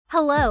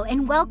Hello,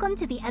 and welcome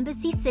to the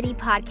Embassy City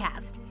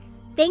podcast.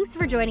 Thanks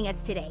for joining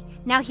us today.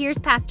 Now here's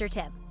Pastor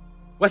Tim.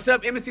 What's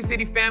up, Embassy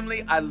City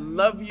family? I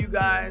love you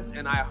guys,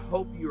 and I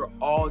hope you're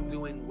all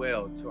doing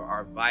well to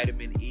our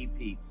Vitamin E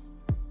peeps.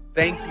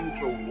 Thank you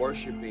for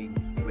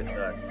worshiping with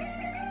us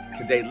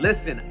today.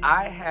 Listen,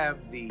 I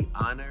have the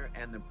honor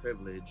and the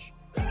privilege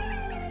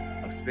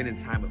of spending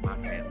time with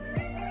my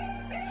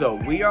family. So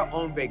we are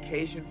on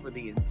vacation for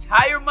the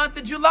entire month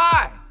of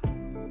July.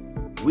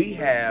 We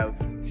have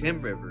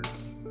Tim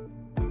Rivers,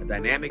 a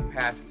dynamic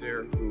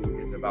pastor who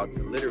is about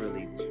to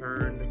literally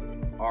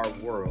turn our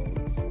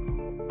worlds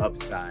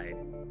upside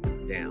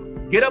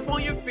down. Get up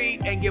on your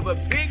feet and give a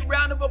big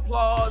round of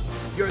applause.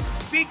 Your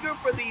speaker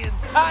for the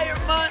entire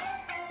month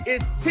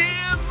is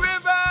Tim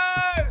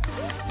Rivers.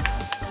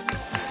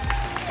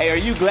 Hey, are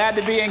you glad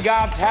to be in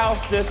God's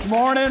house this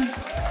morning?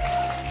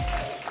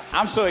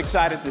 I'm so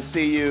excited to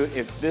see you.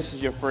 If this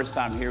is your first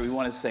time here, we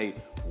want to say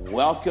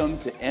welcome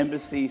to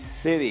Embassy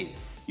City.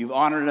 You've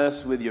honored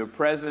us with your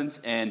presence,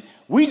 and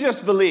we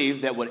just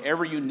believe that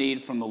whatever you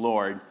need from the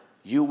Lord,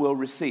 you will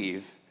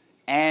receive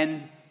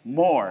and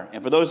more.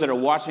 And for those that are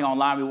watching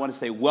online, we want to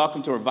say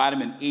welcome to our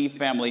Vitamin E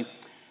family.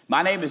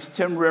 My name is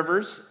Tim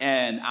Rivers,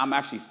 and I'm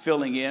actually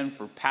filling in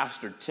for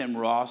Pastor Tim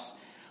Ross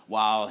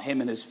while him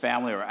and his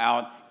family are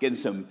out getting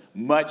some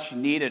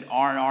much-needed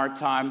R&R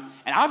time.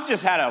 And I've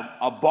just had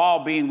a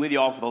ball being with you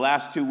all for the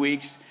last 2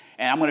 weeks,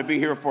 and I'm going to be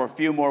here for a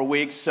few more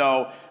weeks,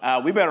 so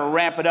we better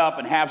ramp it up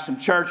and have some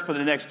church for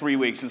the next 3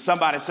 weeks. And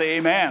somebody say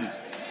amen. Amen.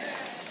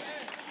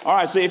 All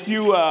right, so if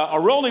you are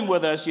rolling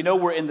with us, you know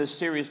we're in this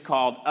series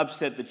called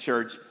Upset the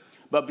Church.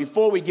 But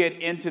before we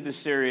get into the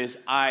series,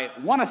 I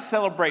want to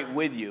celebrate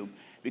with you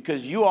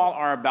because you all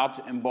are about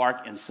to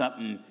embark in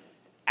something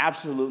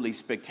absolutely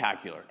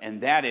spectacular.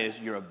 And that is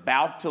you're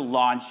about to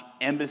launch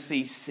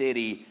Embassy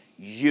City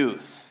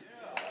Youth.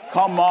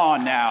 Come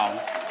on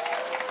now.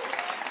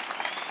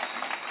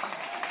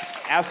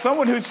 As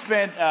someone who's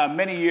spent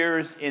many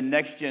years in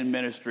Next Gen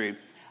ministry,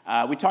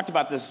 we talked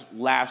about this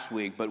last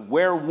week, but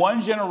where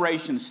one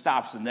generation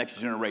stops, the next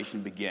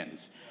generation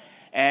begins.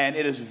 And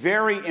it is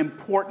very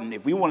important,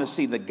 if we want to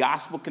see the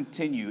gospel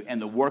continue and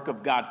the work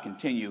of God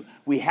continue,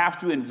 we have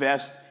to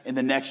invest in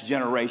the next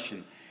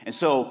generation. And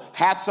so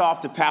hats off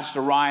to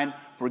Pastor Ryan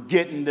for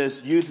getting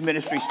this youth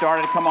ministry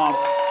started. Come on.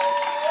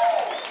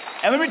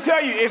 And let me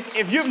tell you,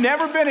 if you've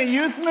never been in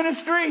youth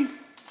ministry,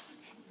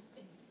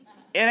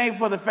 it ain't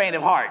for the faint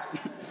of heart.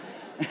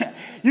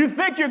 You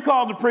think you're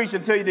called to preach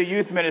until you do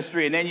youth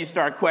ministry, and then you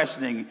start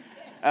questioning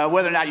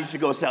whether or not you should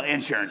go sell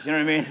insurance. You know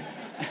what I mean?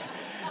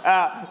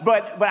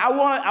 But I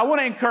want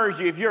to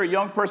encourage you, if you're a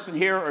young person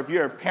here, or if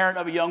you're a parent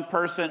of a young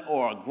person,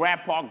 or a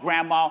grandpa,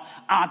 grandma,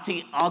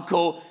 auntie,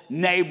 uncle,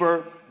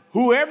 neighbor,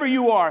 whoever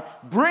you are,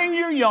 bring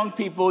your young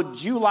people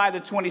July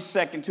the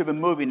 22nd to the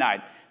movie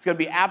night. It's going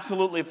to be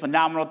absolutely a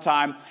phenomenal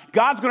time.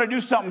 God's going to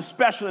do something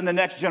special in the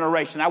next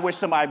generation. I wish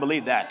somebody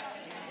believed that.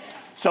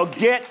 So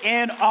get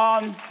in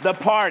on the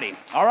party.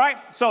 All right?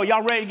 So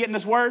y'all ready to get in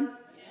this word?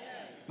 Yes.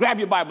 Grab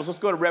your Bibles. Let's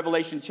go to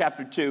Revelation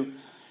chapter 2.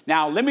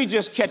 Now, let me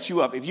just catch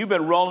you up. If you've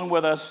been rolling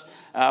with us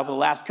for the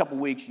last couple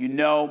weeks, you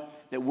know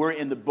that we're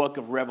in the book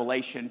of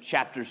Revelation,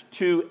 chapters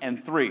 2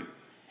 and 3.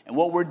 And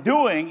what we're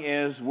doing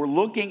is we're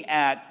looking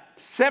at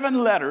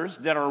 7 letters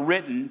that are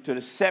written to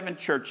the 7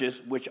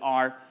 churches which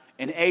are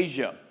in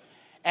Asia.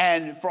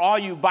 And for all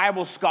you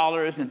Bible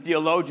scholars and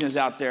theologians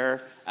out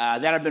there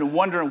that have been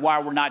wondering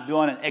why we're not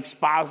doing an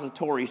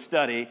expository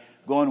study,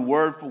 going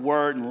word for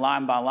word and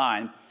line by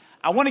line,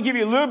 I want to give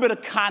you a little bit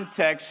of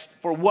context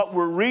for what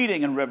we're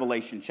reading in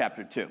Revelation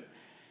chapter 2.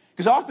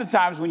 Because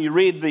oftentimes when you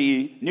read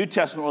the New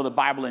Testament or the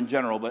Bible in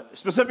general, but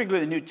specifically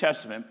the New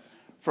Testament,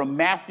 from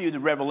Matthew to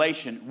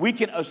Revelation, we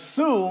can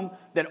assume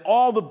that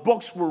all the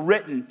books were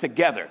written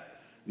together.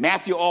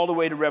 Matthew all the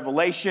way to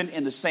Revelation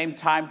in the same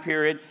time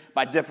period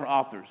by different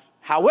authors.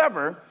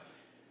 However,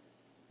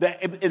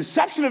 the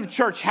inception of the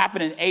church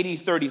happened in AD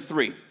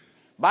 33.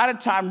 By the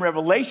time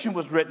Revelation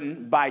was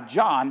written by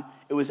John,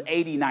 it was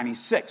AD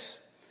 96.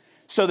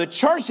 So the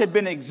church had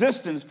been in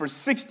existence for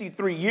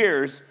 63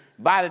 years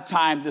by the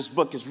time this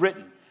book is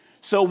written.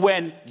 So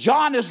when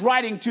John is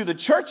writing to the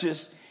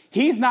churches,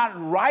 he's not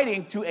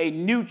writing to a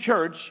new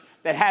church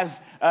that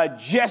has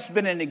just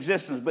been in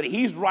existence, but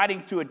he's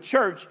writing to a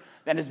church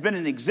that has been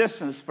in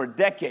existence for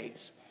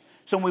decades.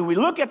 So when we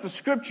look at the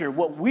scripture,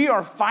 what we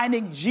are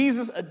finding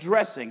Jesus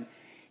addressing,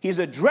 he's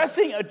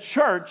addressing a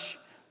church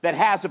that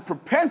has a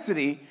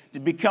propensity to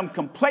become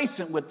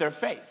complacent with their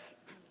faith.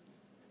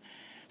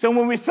 So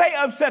when we say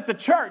upset the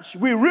church,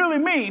 we really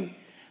mean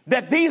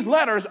that these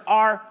letters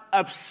are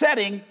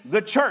upsetting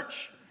the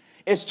church.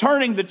 It's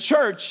turning the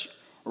church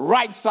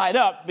right side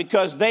up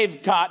because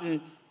they've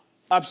gotten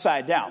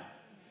upside down.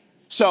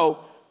 So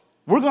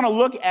we're going to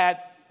look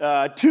at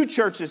 2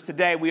 churches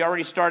today. We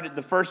already started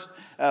the first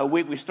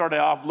week. We started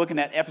off looking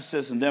at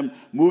Ephesus and them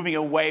moving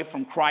away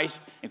from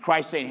Christ and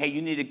Christ saying, hey,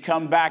 you need to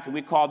come back. And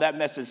we call that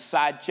message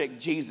Side Check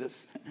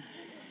Jesus.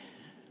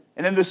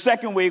 And then the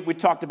second week we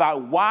talked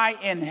about why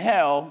in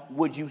hell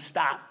would you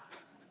stop?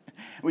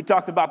 We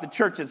talked about the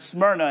church at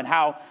Smyrna and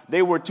how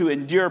they were to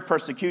endure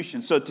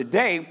persecution. So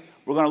today,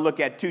 we're going to look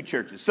at two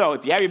churches. So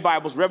if you have your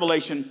Bibles,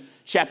 Revelation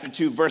chapter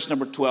 2, verse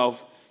number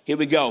 12, here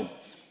we go.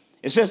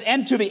 It says,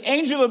 "And to the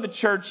angel of the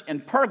church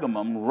in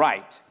Pergamum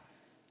write,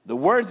 the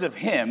words of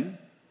him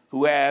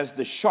who has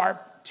the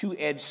sharp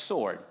two-edged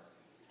sword.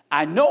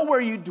 I know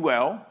where you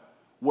dwell,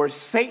 where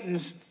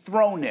Satan's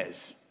throne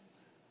is."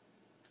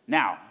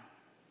 Now,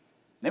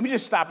 let me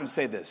just stop and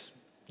say this.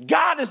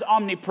 God is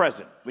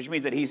omnipresent, which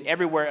means that he's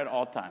everywhere at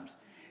all times.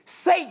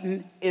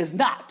 Satan is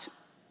not.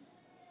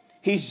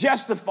 He's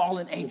just a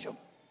fallen angel.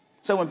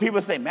 So when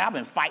people say, "Man, I've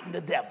been fighting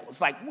the devil,"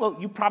 it's like, well,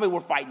 you probably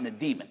were fighting the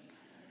demon.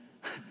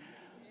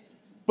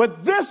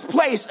 But this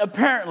place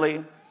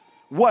apparently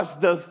was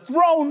the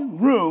throne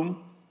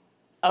room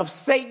of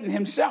Satan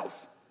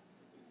himself.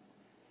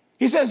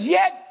 He says,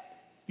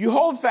 "Yet you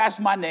hold fast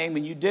my name,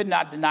 and you did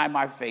not deny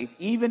my faith,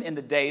 even in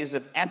the days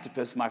of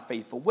Antipas, my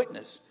faithful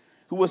witness,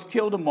 who was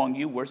killed among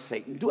you where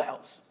Satan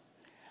dwells.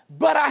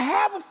 But I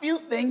have a few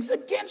things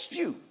against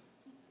you.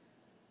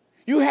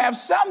 You have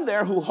some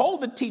there who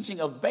hold the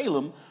teaching of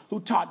Balaam, who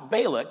taught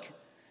Balak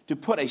to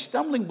put a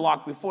stumbling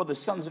block before the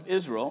sons of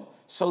Israel,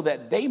 so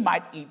that they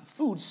might eat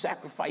food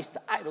sacrificed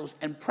to idols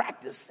and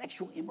practice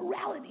sexual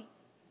immorality."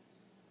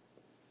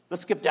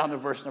 Let's skip down to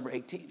verse number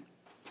 18.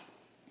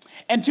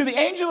 "And to the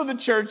angel of the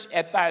church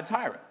at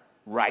Thyatira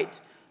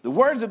write, the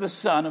words of the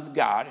Son of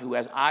God, who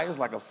has eyes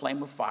like a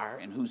flame of fire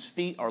and whose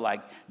feet are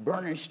like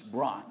burnished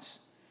bronze.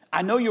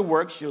 I know your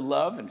works, your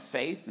love and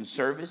faith and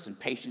service and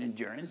patient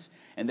endurance,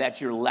 and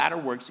that your latter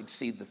works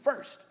exceed the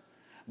first.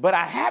 But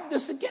I have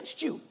this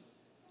against you,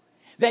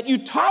 that you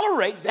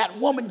tolerate that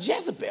woman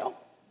Jezebel,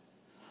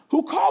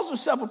 who calls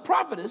herself a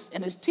prophetess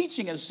and is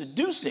teaching and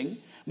seducing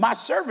my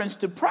servants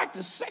to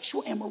practice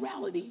sexual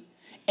immorality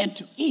and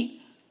to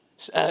eat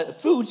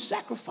food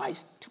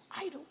sacrificed to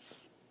idols."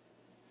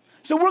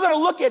 So we're going to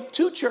look at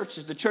two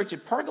churches, the church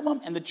at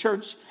Pergamum and the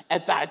church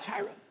at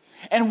Thyatira.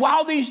 And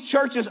while these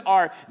churches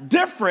are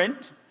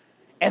different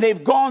and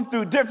they've gone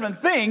through different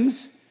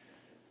things,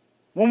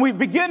 when we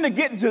begin to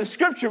get into the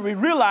scripture, we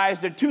realize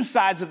they're two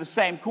sides of the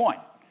same coin.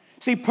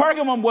 See,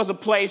 Pergamum was a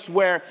place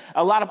where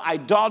a lot of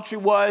idolatry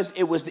was.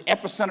 It was the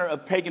epicenter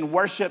of pagan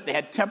worship. They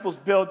had temples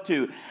built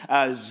to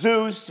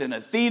Zeus and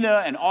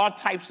Athena and all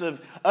types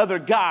of other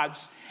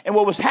gods. And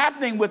what was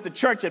happening with the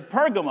church at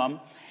Pergamum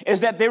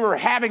is that they were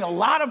having a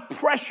lot of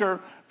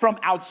pressure from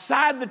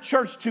outside the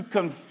church to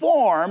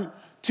conform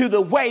to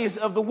the ways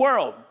of the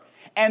world.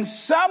 And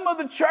some of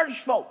the church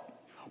folk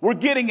were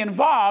getting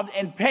involved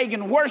in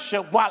pagan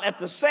worship while at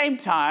the same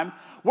time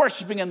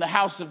worshiping in the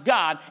house of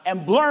God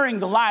and blurring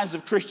the lines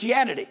of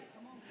Christianity.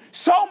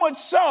 So much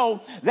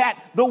so that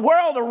the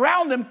world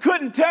around them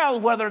couldn't tell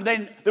whether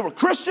they were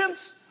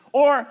Christians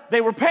or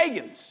they were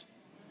pagans.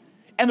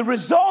 And the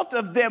result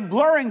of them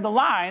blurring the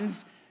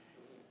lines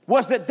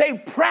was that they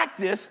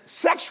practiced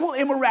sexual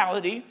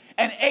immorality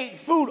and ate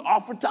food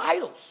offered to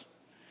idols.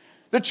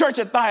 The church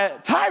at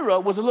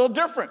Thyatira was a little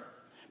different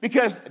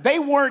because they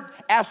weren't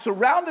as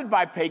surrounded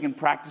by pagan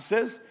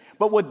practices.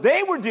 But what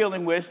they were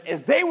dealing with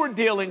is they were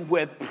dealing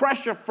with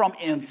pressure from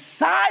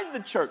inside the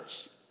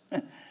church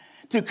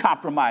to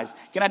compromise.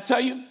 Can I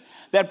tell you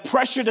that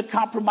pressure to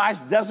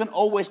compromise doesn't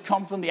always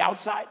come from the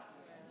outside?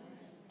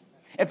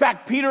 In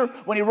fact, Peter,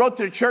 when he wrote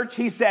to the church,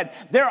 he said,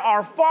 "There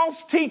are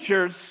false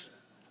teachers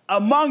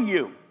among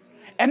you."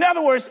 In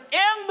other words,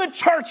 in the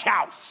church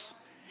house,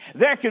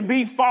 there can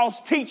be false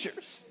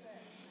teachers.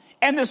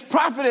 And this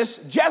prophetess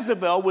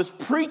Jezebel was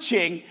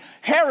preaching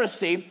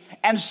heresy,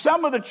 and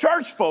some of the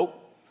church folk,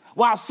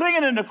 while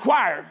singing in the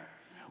choir,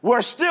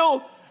 were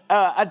still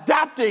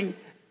adopting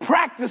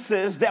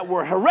practices that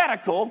were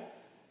heretical.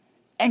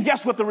 And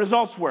guess what the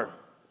results were?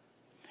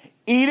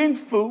 Eating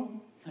food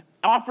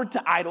offered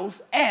to idols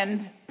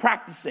and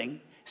practicing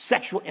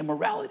sexual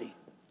immorality.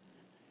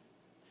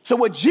 So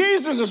what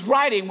Jesus is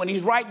writing when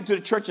he's writing to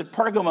the church at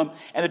Pergamum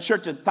and the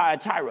church at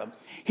Thyatira,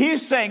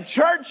 he's saying,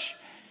 church,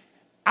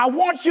 I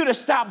want you to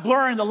stop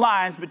blurring the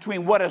lines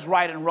between what is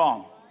right and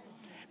wrong.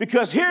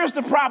 Because here's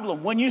the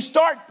problem. When you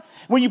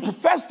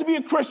profess to be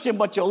a Christian,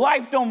 but your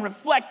life don't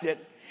reflect it,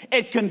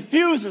 it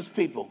confuses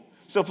people.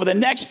 So for the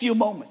next few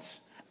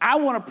moments, I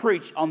want to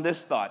preach on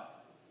this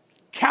thought: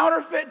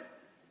 counterfeit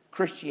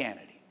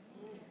Christianity.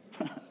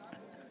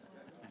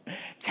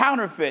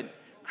 Counterfeit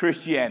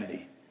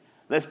Christianity.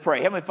 Let's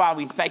pray. Heavenly Father,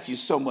 we thank you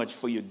so much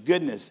for your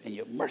goodness and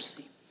your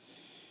mercy.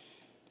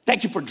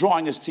 Thank you for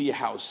drawing us to your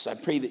house. I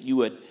pray that you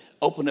would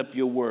open up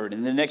your word.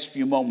 In the next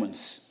few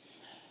moments,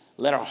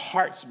 let our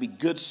hearts be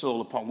good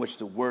soil upon which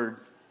the word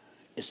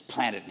is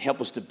planted, and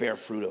help us to bear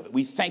fruit of it.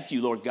 We thank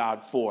you, Lord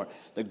God, for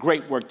the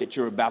great work that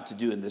you're about to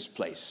do in this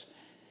place.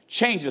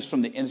 Change us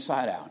from the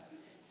inside out.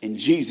 In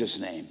Jesus'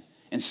 name.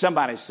 And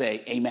somebody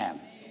say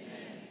amen.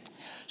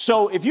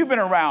 So if you've been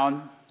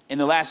around in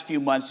the last few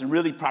months, and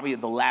really probably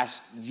the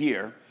last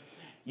year,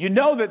 you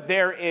know that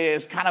there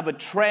is kind of a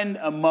trend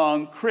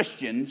among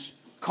Christians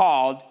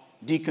called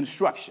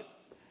deconstruction.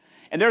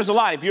 And there's a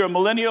lot. If you're a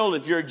millennial,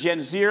 if you're a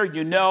Gen Zer,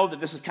 you know that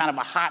this is kind of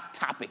a hot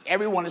topic.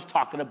 Everyone is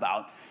talking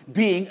about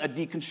being a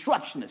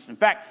deconstructionist. In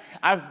fact,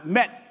 I've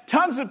met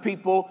tons of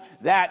people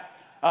that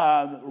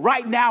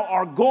right now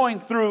are going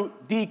through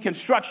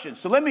deconstruction.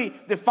 So let me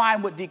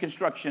define what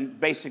deconstruction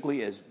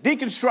basically is.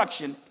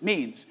 Deconstruction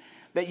means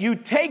that you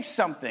take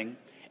something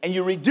and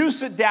you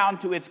reduce it down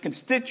to its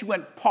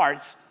constituent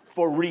parts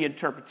for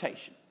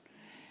reinterpretation.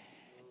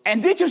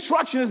 And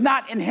deconstruction is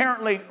not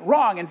inherently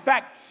wrong. In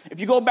fact, if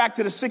you go back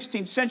to the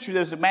 16th century,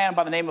 there's a man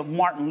by the name of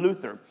Martin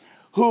Luther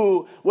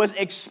who was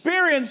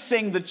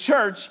experiencing the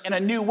church in a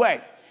new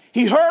way.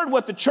 He heard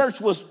what the church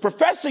was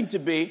professing to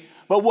be,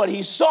 but what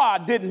he saw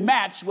didn't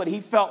match what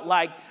he felt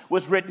like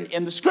was written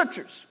in the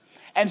scriptures.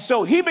 And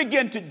so he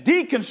began to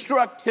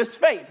deconstruct his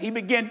faith. He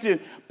began to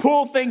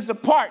pull things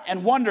apart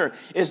and wonder,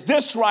 is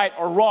this right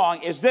or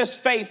wrong? Is this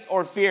faith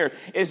or fear?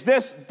 Is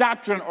this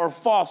doctrine or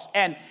false?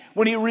 And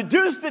when he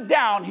reduced it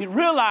down, he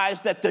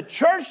realized that the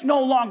church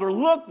no longer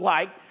looked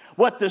like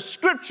what the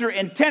scripture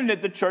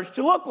intended the church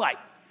to look like.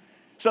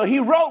 So he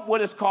wrote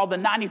what is called the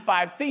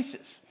 95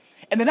 Thesis.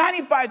 And the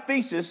 95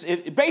 Thesis,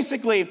 it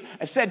basically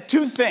said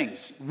two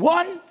things.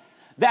 One,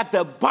 that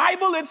the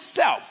Bible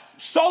itself,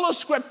 sola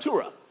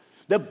scriptura,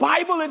 the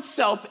Bible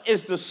itself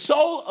is the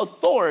sole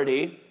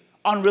authority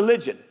on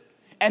religion.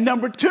 And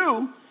number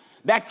two,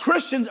 that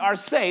Christians are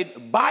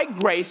saved by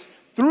grace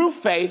through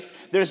faith.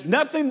 There's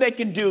nothing they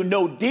can do,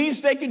 no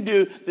deeds they can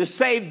do to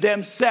save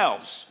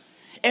themselves.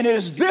 And it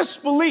is this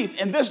belief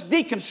and this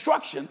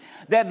deconstruction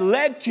that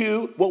led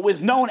to what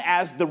was known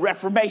as the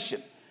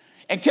Reformation.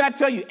 And can I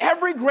tell you,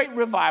 every great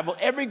revival,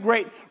 every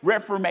great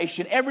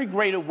reformation, every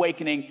great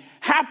awakening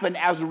happened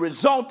as a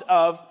result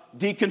of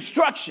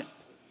deconstruction.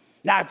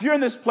 Now, if you're in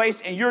this place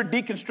and you're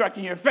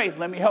deconstructing your faith,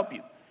 let me help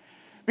you.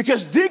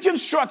 Because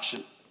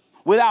deconstruction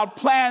without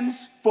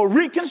plans for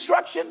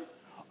reconstruction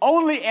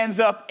only ends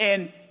up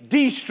in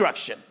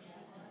destruction.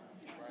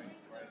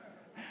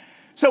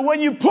 So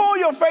when you pull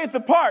your faith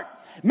apart,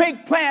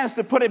 make plans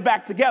to put it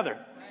back together.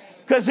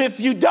 Because if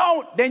you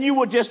don't, then you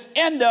will just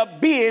end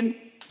up being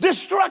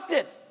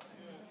destructed.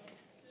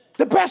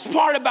 The best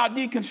part about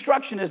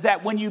deconstruction is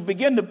that when you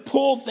begin to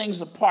pull things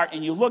apart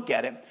and you look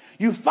at it,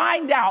 you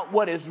find out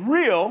what is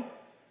real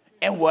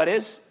and what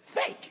is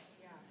fake.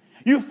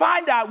 You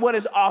find out what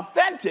is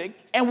authentic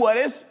and what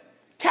is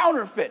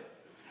counterfeit.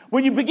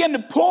 When you begin to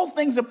pull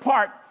things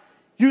apart,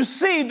 you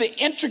see the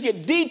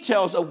intricate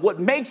details of what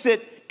makes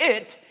it,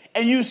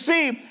 and you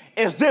see,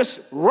 is this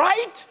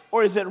right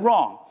or is it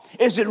wrong?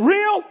 Is it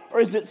real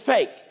or is it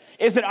fake?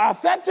 Is it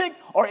authentic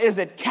or is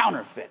it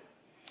counterfeit?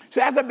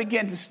 So as I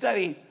began to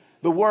study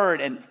the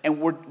word and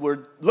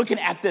we're looking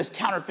at this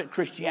counterfeit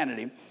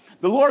Christianity,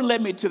 the Lord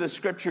led me to the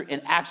scripture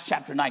in Acts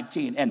chapter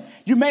 19. And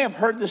you may have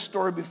heard this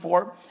story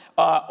before,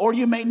 or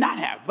you may not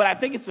have. But I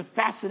think it's a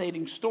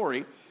fascinating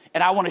story,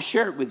 and I want to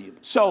share it with you.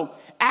 So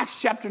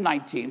Acts chapter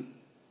 19,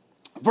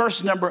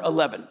 verse number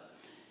 11.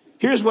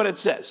 Here's what it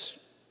says.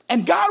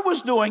 And God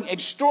was doing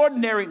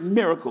extraordinary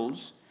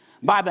miracles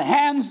by the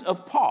hands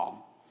of Paul,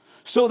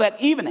 so that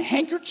even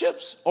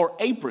handkerchiefs or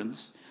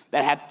aprons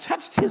that had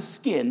touched his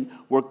skin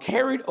were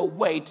carried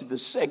away to the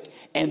sick,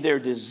 and their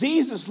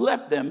diseases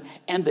left them,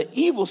 and the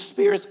evil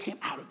spirits came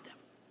out of them.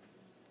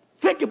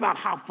 Think about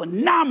how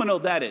phenomenal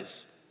that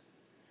is.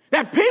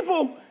 That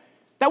people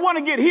that want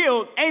to get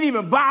healed ain't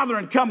even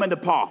bothering coming to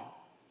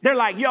Paul. They're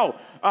like, yo,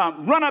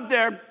 run up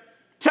there,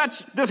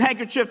 touch this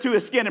handkerchief to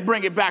his skin and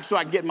bring it back so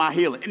I can get my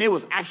healing. And it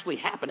was actually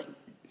happening.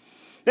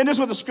 Then this is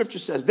what the scripture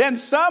says. Then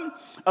some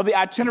of the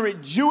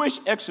itinerant Jewish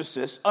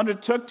exorcists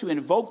undertook to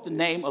invoke the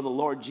name of the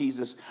Lord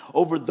Jesus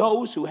over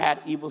those who had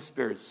evil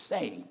spirits,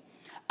 saying,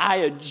 I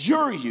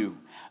adjure you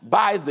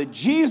by the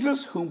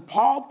Jesus whom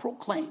Paul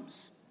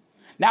proclaims.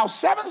 Now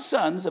 7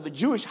 sons of a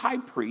Jewish high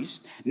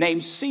priest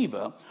named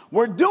Sceva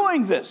were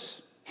doing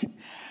this.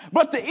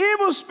 But the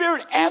evil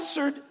spirit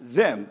answered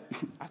them.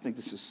 I think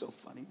this is so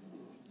funny.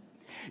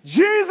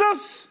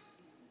 Jesus,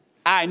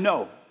 I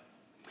know.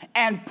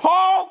 And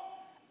Paul,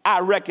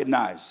 I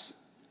recognize.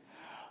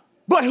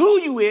 But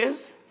who you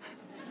is?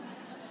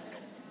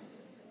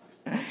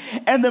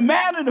 And the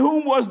man in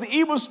whom was the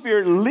evil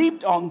spirit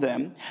leaped on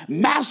them,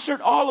 mastered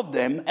all of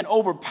them, and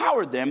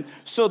overpowered them,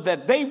 so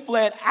that they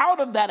fled out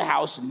of that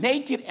house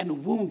naked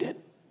and wounded.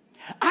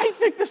 I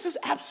think this is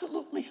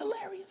absolutely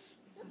hilarious.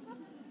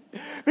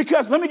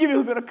 Because let me give you a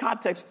little bit of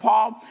context.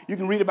 Paul, you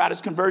can read about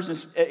his conversion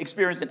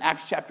experience in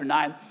Acts chapter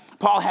 9.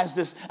 Paul has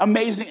this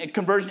amazing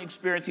conversion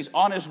experience. He's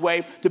on his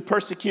way to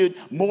persecute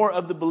more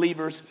of the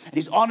believers. And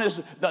he's on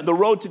the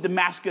road to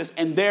Damascus,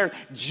 and there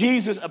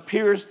Jesus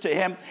appears to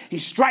him. He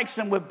strikes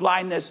him with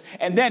blindness,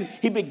 and then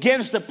he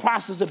begins the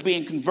process of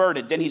being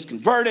converted. Then he's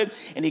converted,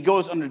 and he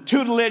goes under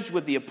tutelage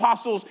with the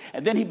apostles,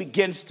 and then he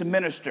begins to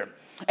minister.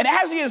 And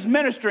as he is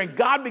ministering,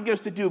 God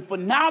begins to do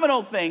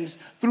phenomenal things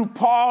through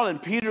Paul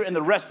and Peter and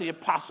the rest of the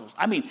apostles.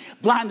 I mean,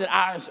 blinded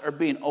eyes are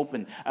being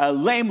opened.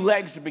 Lame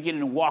legs are beginning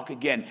to walk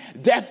again.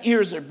 Deaf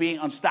ears are being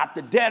unstopped.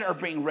 The dead are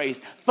being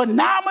raised.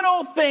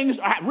 Phenomenal things.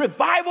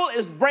 Revival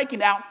is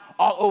breaking out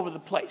all over the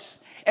place.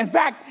 In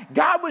fact,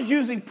 God was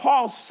using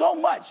Paul so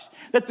much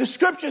that the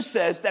scripture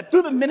says that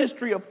through the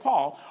ministry of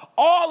Paul,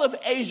 all of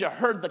Asia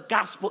heard the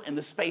gospel in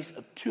the space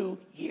of 2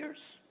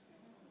 years.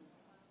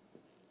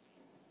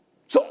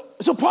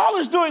 So Paul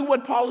is doing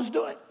what Paul is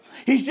doing.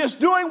 He's just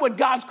doing what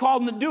God's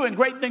called him to do, and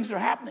great things are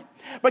happening.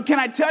 But can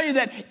I tell you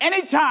that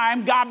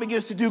anytime God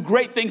begins to do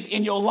great things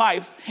in your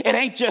life, it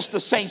ain't just the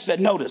saints that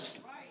notice.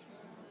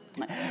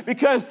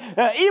 Because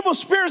evil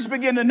spirits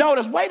begin to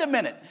notice, wait a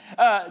minute,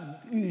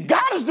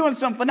 God is doing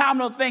some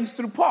phenomenal things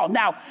through Paul.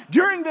 Now,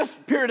 during this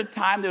period of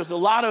time, there's a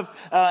lot of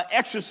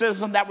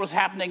exorcism that was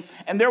happening,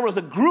 and there was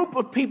a group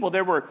of people.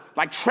 They were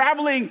like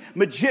traveling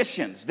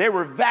magicians. They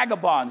were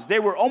vagabonds. They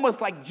were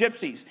almost like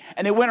gypsies,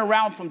 and they went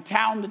around from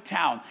town to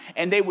town,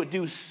 and they would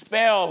do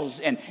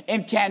spells and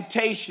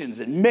incantations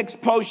and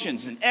mixed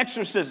potions and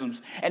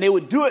exorcisms, and they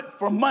would do it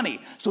for money.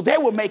 So they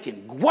were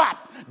making guap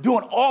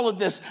doing all of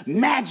this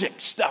magic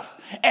stuff.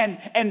 And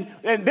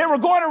they were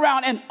going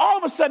around, and all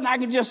of a sudden I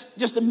can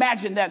just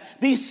imagine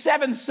that these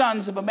 7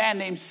 sons of a man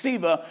named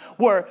Sceva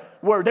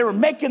they were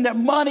making their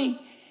money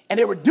and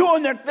they were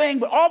doing their thing,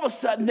 but all of a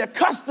sudden their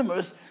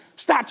customers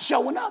stopped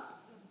showing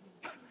up.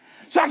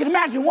 So I can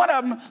imagine one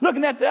of them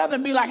looking at the other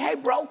and be like, hey,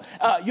 bro,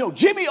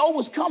 Jimmy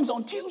always comes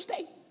on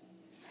Tuesday,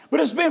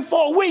 but it's been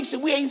 4 weeks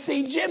and we ain't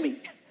seen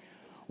Jimmy.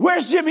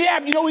 Where's Jimmy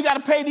at? We got to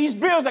pay these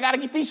bills. I got to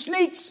get these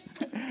sneaks.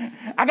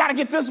 I got to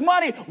get this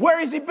money. Where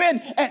has he been?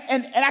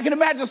 And I can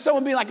imagine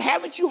someone being like,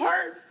 haven't you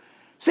heard?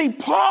 See,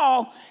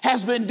 Paul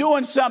has been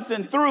doing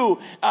something through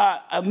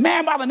a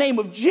man by the name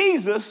of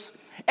Jesus,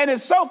 and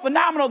it's so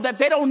phenomenal that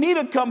they don't need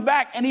to come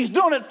back, and he's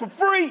doing it for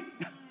free.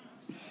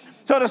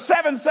 So the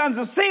 7 sons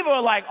of Sceva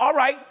are like, all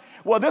right,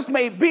 well, this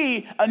may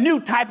be a new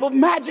type of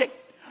magic.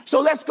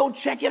 So let's go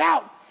check it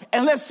out,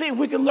 and let's see if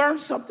we can learn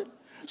something.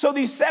 So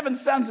these 7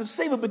 sons of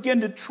Sceva began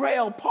to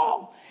trail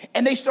Paul,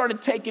 and they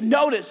started taking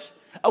notice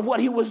of what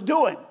he was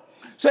doing.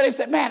 So they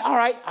said, man, all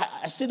right,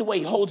 I see the way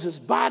he holds his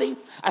body.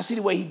 I see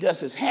the way he does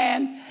his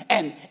hand,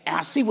 and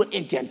I see what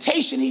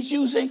incantation he's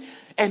using.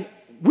 And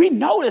we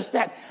noticed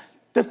that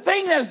the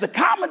thing that is the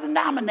common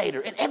denominator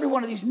in every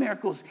one of these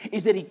miracles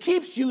is that he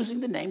keeps using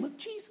the name of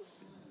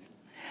Jesus.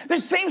 There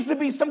seems to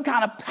be some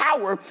kind of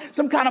power,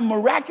 some kind of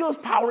miraculous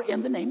power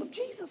in the name of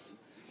Jesus.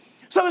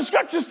 So the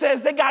scripture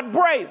says they got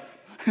brave.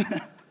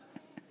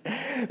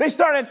 They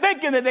started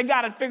thinking that they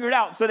got it figured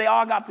out, so they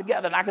all got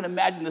together. And I can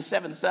imagine the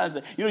 7 sons.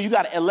 You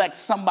got to elect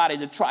somebody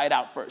to try it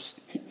out first.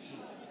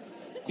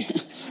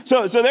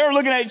 So they were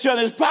looking at each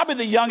other. It's probably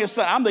the youngest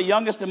son. I'm the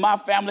youngest in my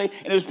family,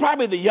 and it was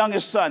probably the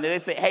youngest son. And they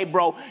say, hey,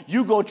 bro,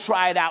 you go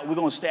try it out. We're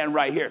going to stand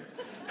right here.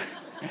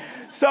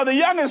 So the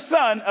youngest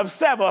son of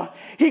Sceva,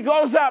 he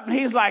goes up, and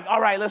he's like, all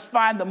right, let's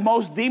find the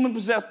most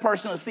demon-possessed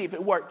person and see if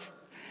it works.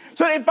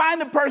 So they find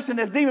the person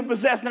that's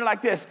demon-possessed, and they're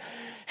like this,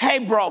 hey,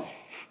 bro,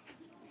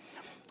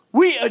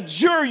 we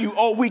adjure you,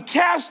 or we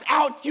cast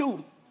out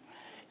you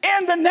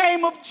in the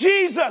name of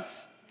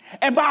Jesus.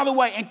 And by the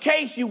way, in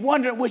case you're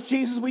wondering which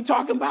Jesus we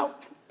talking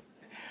about,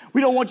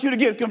 we don't want you to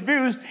get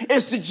confused.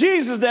 It's the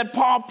Jesus that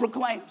Paul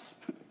proclaims.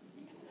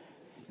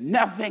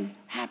 Nothing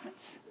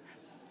happens.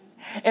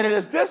 And it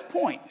is this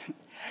point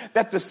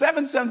that the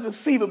 7 sons of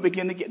Sceva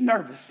begin to get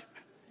nervous.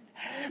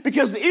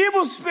 Because the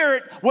evil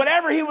spirit,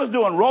 whatever he was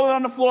doing, rolling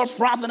on the floor,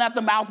 frothing at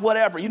the mouth,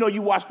 whatever.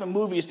 You watch the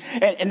movies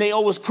and they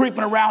always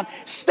creeping around,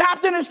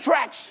 stopped in his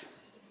tracks,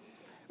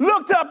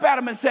 looked up at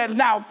him and said,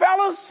 now,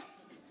 fellas,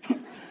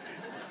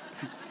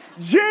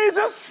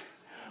 Jesus,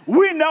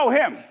 we know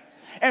him.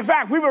 In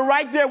fact, we were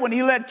right there when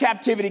he led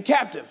captivity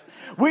captive.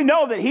 We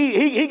know that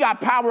he got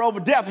power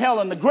over death, hell,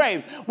 and the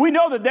grave. We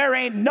know that there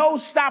ain't no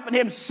stopping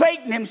him.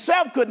 Satan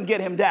himself couldn't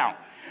get him down.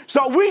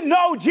 So we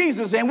know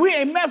Jesus, and we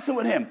ain't messing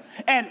with him.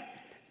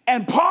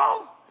 And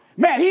Paul,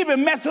 man, he's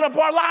been messing up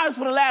our lives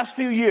for the last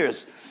few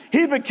years.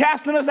 He's been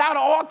casting us out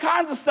of all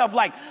kinds of stuff.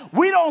 Like,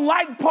 we don't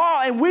like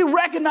Paul, and we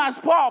recognize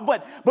Paul,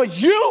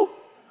 but you...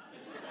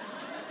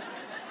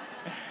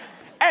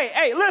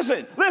 Hey,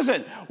 listen.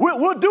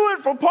 We'll do it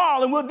for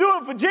Paul, and we'll do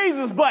it for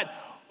Jesus, but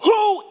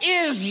who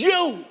is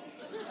you?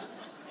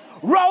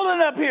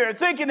 Rolling up here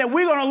thinking that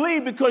we're going to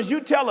leave because you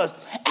tell us.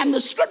 And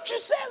the scripture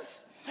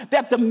says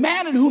that the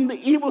man in whom the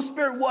evil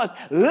spirit was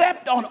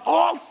leapt on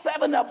all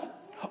 7 of them,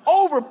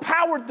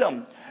 overpowered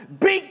them,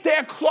 beat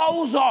their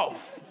clothes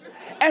off,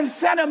 and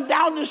sent them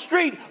down the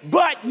street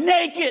butt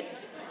naked.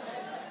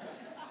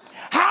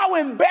 How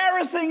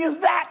embarrassing is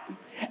that?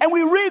 And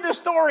we read the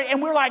story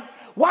and we're like,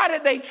 why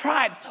did they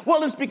try it?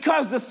 Well, it's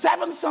because the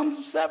 7 sons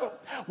of Sceva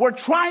were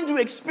trying to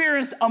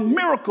experience a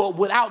miracle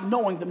without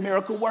knowing the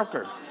miracle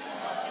worker.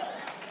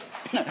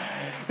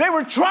 They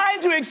were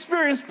trying to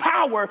experience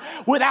power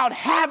without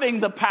having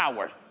the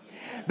power.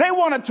 They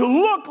wanted to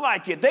look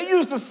like it. They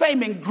used the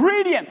same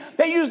ingredient.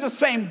 They used the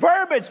same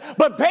verbiage.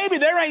 But baby,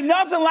 there ain't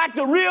nothing like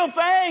the real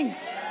thing.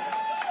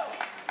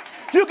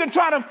 You can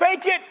try to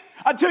fake it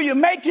until you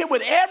make it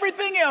with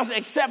everything else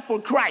except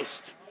for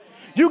Christ.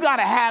 You got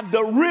to have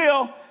the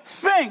real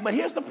thing. But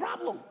here's the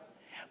problem.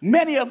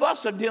 Many of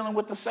us are dealing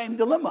with the same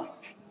dilemma.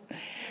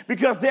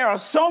 Because there are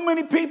so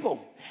many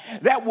people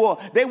that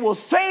will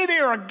say they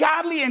are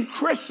godly and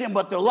Christian,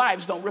 but their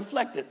lives don't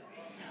reflect it.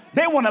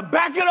 They want to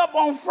back it up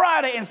on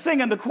Friday and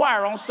sing in the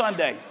choir on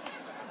Sunday.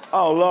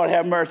 Oh, Lord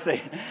have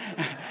mercy.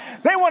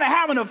 They want to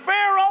have an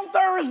affair on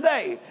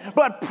Thursday,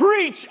 but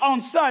preach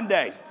on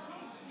Sunday.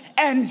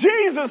 And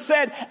Jesus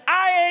said,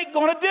 I ain't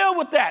going to deal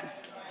with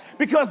that,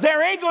 because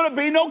there ain't going to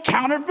be no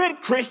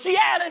counterfeit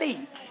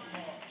Christianity.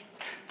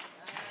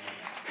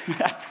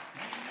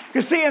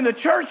 You see, in the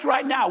church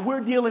right now, we're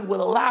dealing with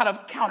a lot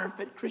of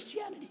counterfeit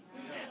Christianity.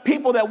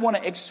 People that want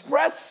to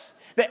express,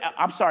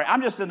 I'm sorry,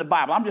 I'm just in the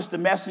Bible. I'm just a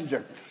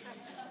messenger.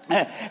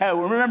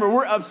 Remember,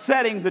 we're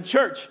upsetting the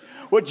church.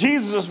 What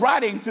Jesus is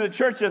writing to the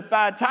church of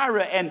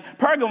Thyatira and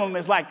Pergamum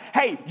is like,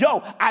 hey,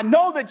 I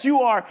know that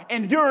you are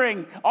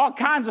enduring all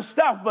kinds of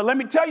stuff, but let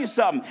me tell you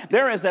something.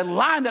 There is a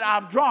line that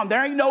I've drawn.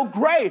 There ain't no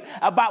gray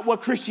about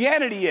what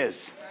Christianity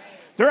is.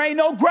 There ain't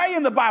no gray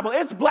in the Bible.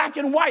 It's black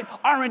and white.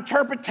 Our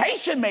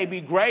interpretation may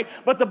be gray,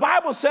 but the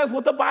Bible says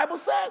what the Bible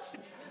says.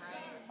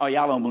 Oh,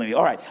 y'all don't believe me.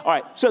 All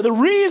right. So the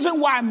reason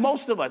why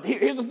most of us,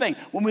 here's the thing.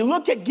 When we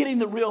look at getting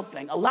the real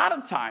thing, a lot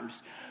of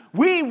times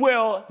we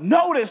will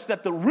notice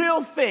that the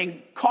real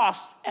thing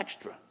costs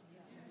extra.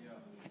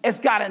 It's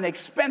got an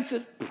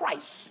expensive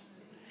price.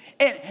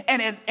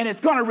 And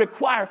it's going to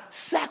require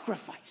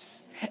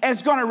sacrifice. And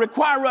it's going to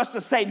require us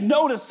to say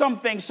no to some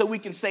things so we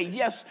can say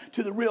yes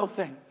to the real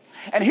thing.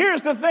 And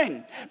here's the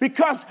thing.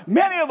 Because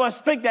many of us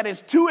think that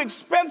it's too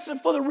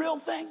expensive for the real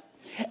thing,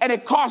 and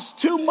it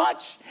costs too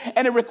much,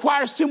 and it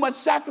requires too much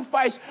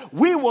sacrifice,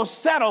 we will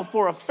settle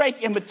for a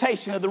fake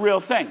imitation of the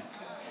real thing.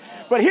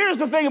 But here's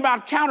the thing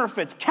about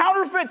counterfeits.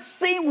 Counterfeits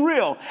seem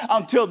real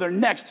until they're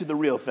next to the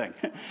real thing.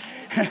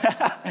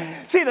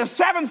 See, the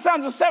 7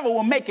 sons of Sceva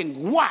were making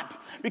guap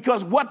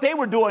because what they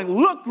were doing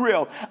looked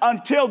real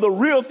until the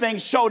real thing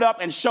showed up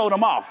and showed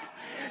them off.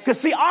 Because,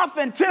 see,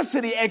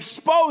 authenticity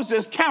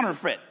exposes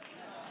counterfeit.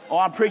 Oh,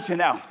 I'm preaching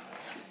now.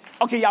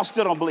 Okay, y'all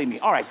still don't believe me.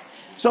 All right.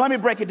 So let me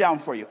break it down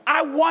for you.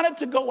 I wanted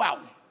to go out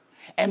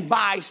and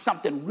buy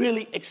something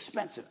really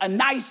expensive, a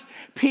nice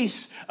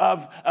piece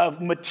of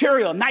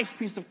material, a nice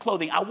piece of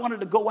clothing. I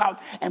wanted to go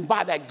out and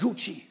buy that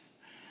Gucci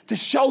to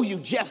show you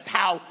just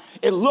how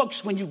it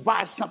looks when you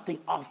buy something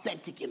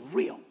authentic and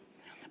real.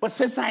 But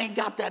since I ain't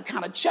got that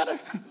kind of cheddar,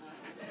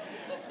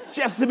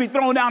 just to be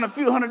throwing down a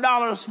few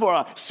 $100s for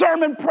a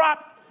sermon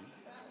prop,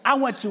 I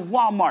went to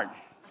Walmart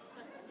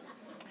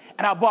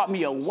and I bought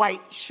me a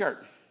white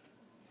shirt.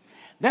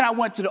 Then I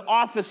went to the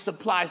office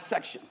supply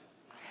section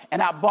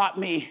and I bought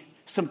me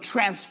some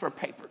transfer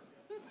paper.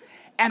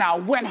 And I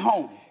went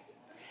home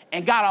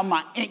and got on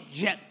my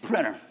inkjet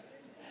printer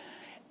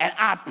and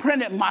I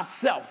printed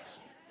myself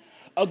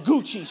a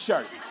Gucci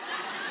shirt.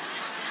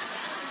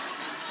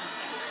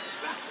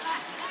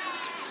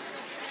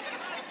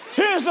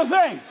 Here's the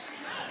thing.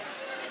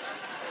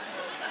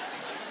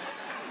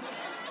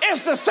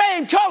 It's the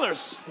same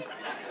colors.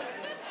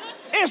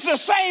 It's the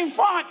same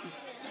font.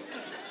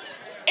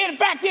 In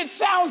fact, it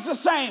sounds the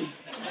same.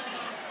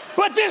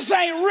 But this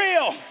ain't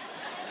real.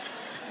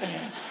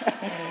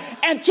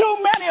 And too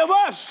many of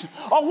us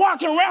are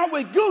walking around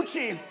with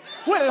Gucci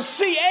with a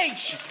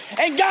CH.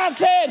 And God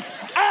said,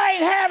 I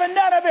ain't having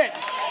none of it.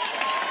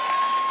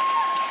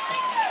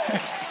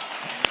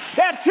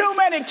 There are too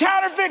many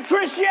counterfeit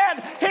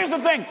Christianity. Here's the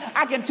thing.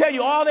 I can tell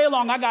you all day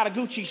long, I got a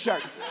Gucci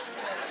shirt.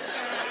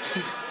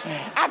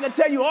 I can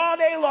tell you all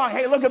day long,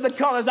 hey, look at the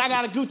colors, I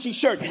got a Gucci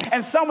shirt.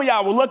 And some of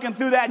y'all were looking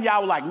through that and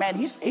y'all were like, man,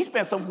 he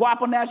spent some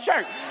guap on that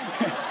shirt.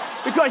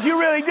 Because you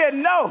really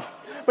didn't know.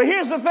 But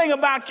here's the thing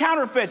about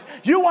counterfeits.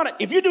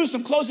 If you do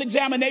some close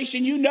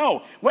examination, you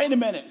know, wait a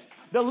minute,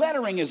 the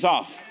lettering is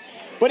off.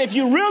 But if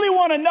you really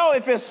want to know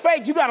if it's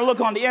fake, you got to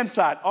look on the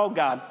inside. Oh,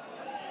 God.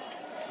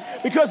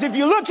 Because if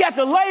you look at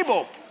the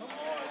label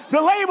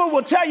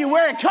will tell you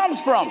where it comes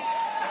from.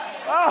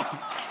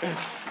 Oh.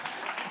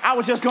 I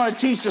was just going to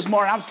teach this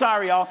morning. I'm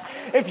sorry, y'all.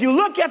 If you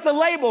look at the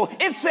label,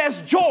 it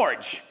says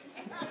George.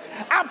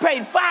 I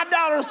paid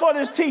 $5 for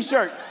this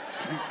T-shirt.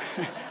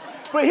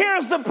 But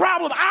here's the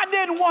problem. I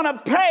didn't want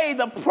to pay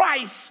the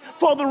price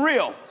for the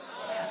real.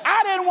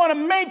 I didn't want to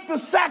make the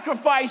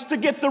sacrifice to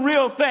get the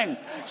real thing.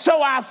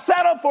 So I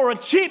settled for a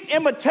cheap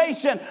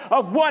imitation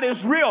of what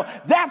is real.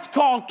 That's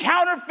called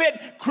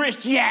counterfeit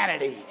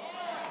Christianity.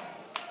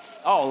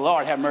 Oh,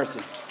 Lord, have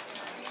mercy.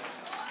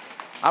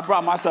 I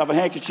brought myself a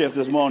handkerchief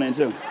this morning,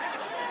 too.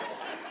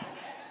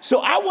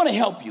 So I want to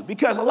help you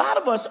because a lot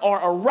of us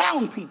are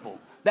around people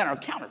that are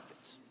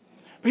counterfeits.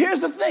 But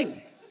here's the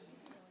thing.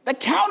 The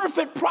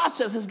counterfeit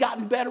process has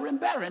gotten better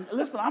and better. And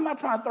listen, I'm not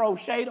trying to throw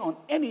shade on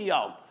any of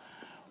y'all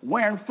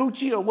wearing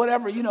Fucci or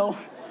whatever, you know.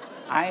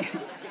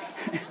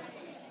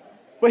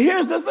 But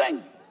here's the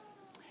thing.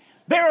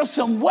 There are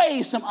some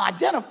ways, some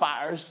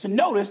identifiers to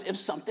notice if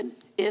something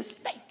is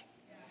fake.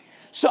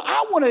 So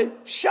I want to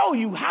show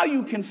you how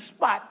you can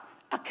spot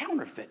a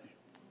counterfeit.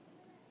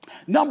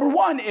 Number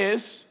one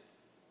is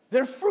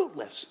they're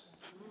fruitless.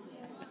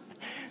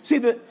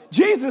 See,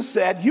 Jesus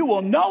said, you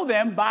will know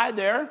them by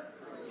their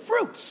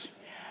fruits.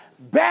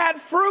 Bad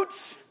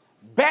fruits,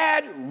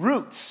 bad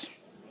roots.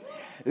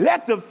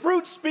 Let the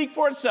fruit speak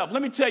for itself.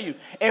 Let me tell you,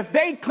 if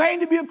they claim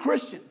to be a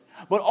Christian,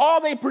 but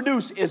all they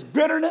produce is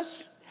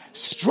bitterness,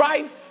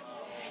 strife,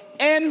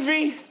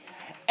 envy,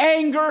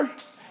 anger,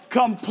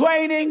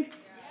 complaining,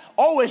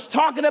 always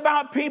talking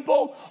about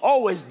people,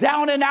 always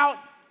down and out,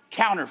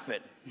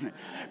 counterfeit.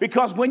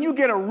 Because when you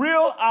get a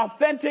real,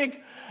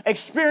 authentic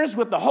experience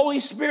with the Holy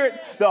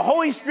Spirit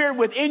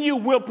within you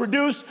will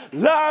produce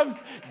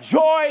love,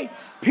 joy,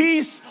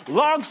 peace,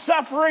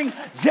 long-suffering,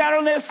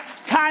 gentleness,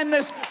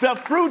 kindness. The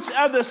fruits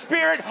of the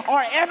Spirit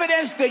are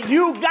evidence that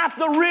you got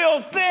the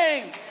real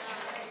thing.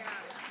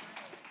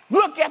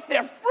 Look at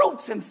their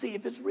fruits and see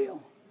if it's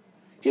real.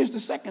 Here's the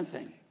second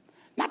thing.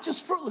 Not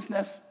just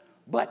fruitlessness,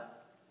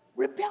 but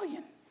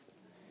rebellion.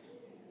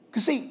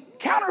 Because see,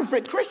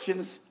 counterfeit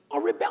Christians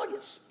are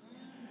rebellious.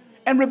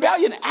 And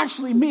rebellion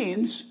actually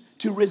means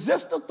to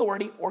resist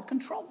authority or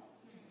control.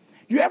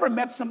 You ever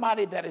met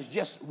somebody that is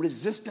just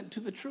resistant to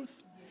the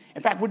truth?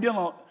 In fact, we're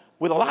dealing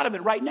with a lot of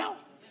it right now.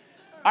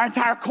 Our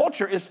entire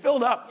culture is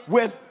filled up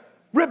with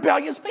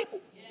rebellious people.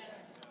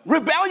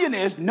 Rebellion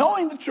is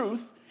knowing the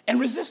truth and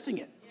resisting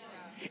it.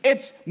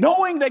 It's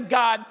knowing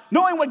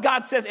what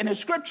God says in his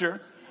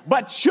scripture,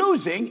 but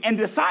choosing and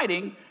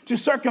deciding to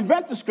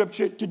circumvent the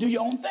scripture to do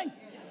your own thing.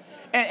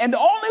 And the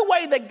only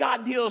way that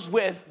God deals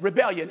with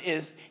rebellion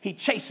is he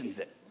chastens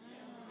it.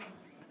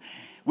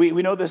 We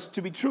know this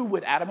to be true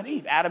with Adam and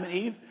Eve. Adam and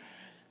Eve,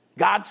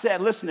 God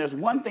said, listen, there's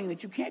one thing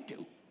that you can't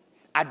do.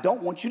 I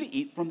don't want you to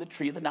eat from the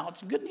tree of the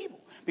knowledge of good and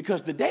evil,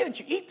 because the day that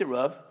you eat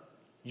thereof,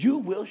 you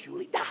will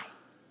surely die.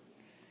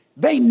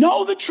 They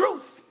know the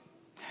truth.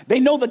 They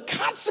know the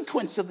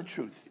consequence of the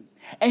truth.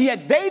 And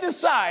yet they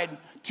decide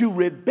to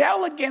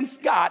rebel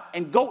against God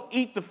and go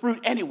eat the fruit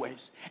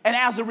anyways. And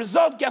as a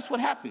result, guess what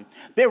happened?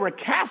 They were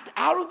cast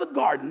out of the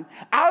garden,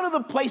 out of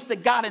the place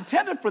that God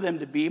intended for them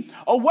to be,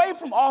 away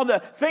from all the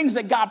things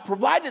that God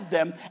provided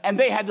them, and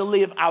they had to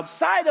live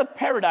outside of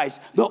paradise.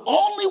 The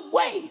only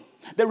way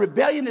that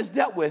rebellion is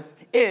dealt with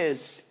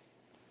is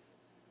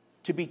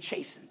to be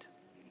chastened.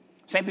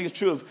 Same thing is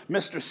true of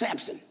Mr.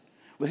 Samson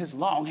with his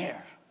long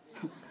hair.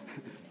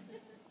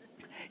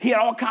 He had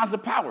all kinds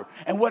of power.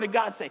 And what did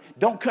God say?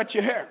 Don't cut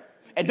your hair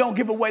and don't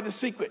give away the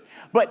secret.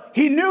 But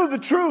he knew the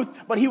truth,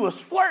 but he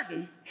was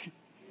flirting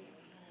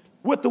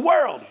with the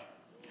world.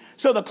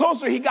 So the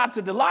closer he got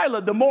to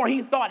Delilah, the more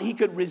he thought he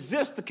could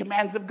resist the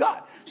commands of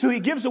God. So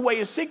he gives away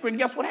his secret, and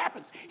guess what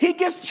happens? He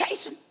gets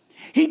chastened.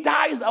 He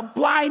dies a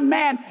blind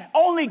man,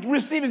 only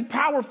receiving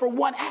power for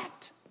one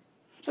act.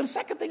 So the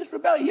second thing is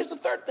rebellion. Here's the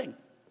third thing.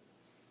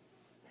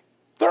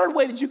 Third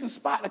way that you can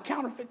spot a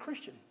counterfeit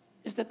Christian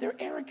is that they're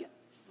arrogant.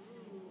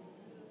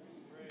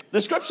 The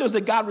scripture says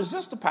that God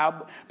resists the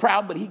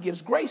proud, but he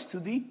gives grace to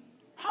the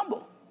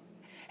humble.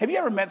 Have you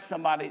ever met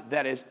somebody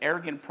that is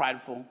arrogant,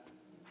 prideful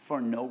for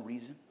no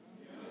reason?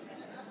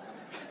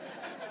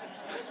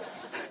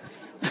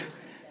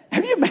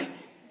 Have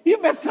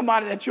you met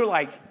somebody that you're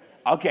like,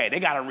 okay, they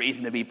got a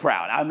reason to be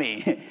proud. I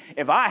mean,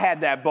 if I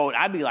had that boat,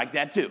 I'd be like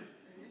that too.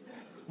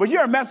 But you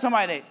ever met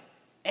somebody that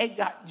ain't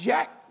got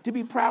jack to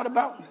be proud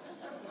about,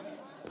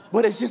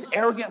 but it's just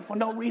arrogant for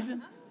no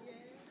reason?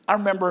 I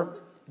remember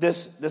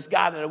this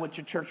guy that I went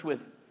to church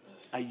with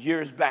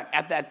years back.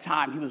 At that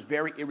time, he was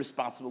very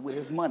irresponsible with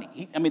his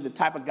money. The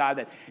type of guy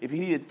that if he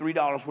needed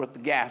 $3 worth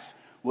of gas,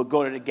 would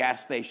go to the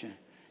gas station,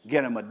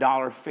 get him a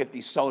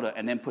 $1.50 soda,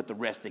 and then put the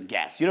rest in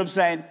gas. You know what I'm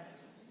saying?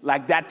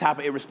 Like that type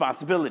of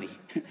irresponsibility.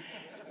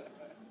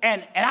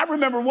 And I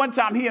remember one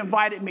time he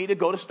invited me to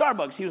go to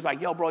Starbucks. He was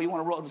like, yo, bro, you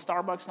want to roll to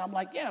Starbucks? And I'm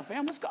like, yeah,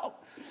 fam, let's go.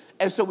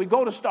 And so we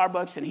go to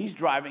Starbucks, and he's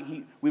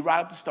driving. We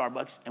ride up to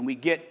Starbucks, and we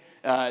get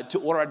to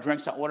order our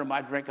drinks. I order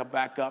my drink, I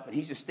back up, and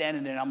he's just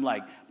standing there, and I'm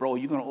like, bro, are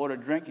you going to order a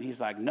drink? And he's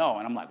like, no.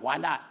 And I'm like, why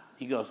not?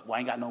 He goes, well, I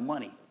ain't got no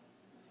money.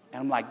 And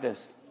I'm like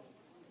this.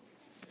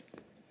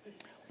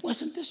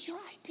 Wasn't this your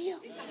idea?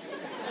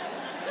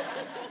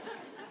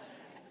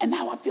 And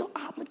now I feel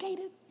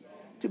obligated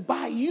to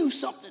buy you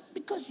something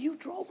because you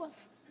drove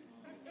us.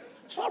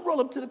 So I roll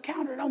up to the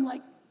counter, and I'm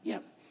like, yeah,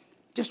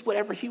 just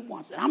whatever he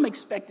wants. And I'm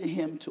expecting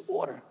him to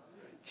order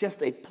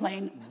just a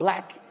plain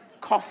black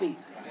coffee.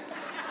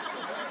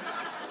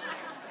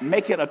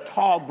 Make it a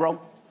tall,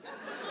 bro.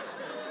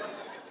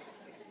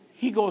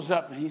 He goes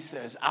up and he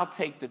says, I'll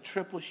take the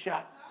triple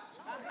shot,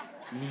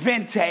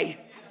 venti,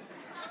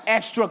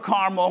 extra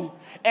caramel,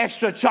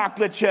 extra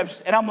chocolate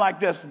chips. And I'm like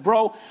this,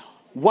 bro,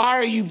 why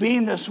are you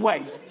being this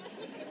way?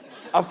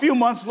 A few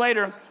months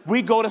later,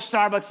 we go to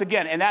Starbucks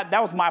again. And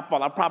that was my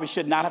fault. I probably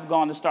should not have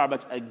gone to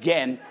Starbucks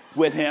again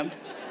with him.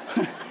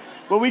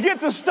 But we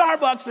get to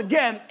Starbucks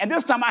again, and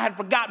this time I had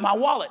forgotten my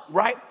wallet,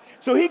 right?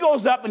 So he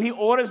goes up and he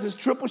orders his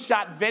triple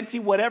shot, venti,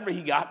 whatever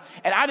he got.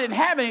 And I didn't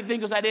have anything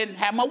because I didn't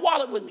have my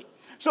wallet with me.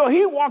 So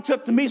he walks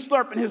up to me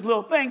slurping his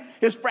little thing,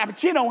 his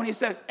Frappuccino, and he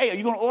says, hey, are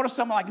you going to order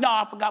something? I'm like, no,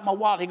 I forgot my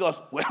wallet. He goes,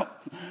 well,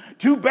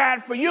 too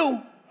bad for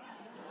you.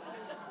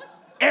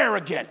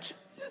 Arrogant.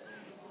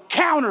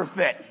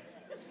 Counterfeit.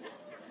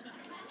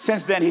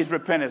 Since then, he's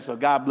repented, so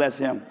God bless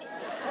him.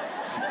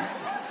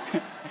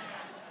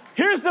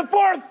 Here's the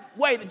fourth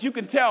way that you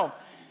can tell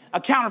a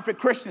counterfeit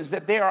Christian is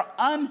that they are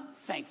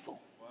unthankful.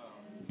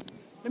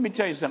 Let me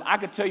tell you something. I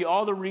could tell you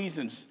all the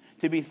reasons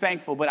to be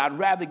thankful, but I'd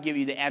rather give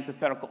you the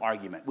antithetical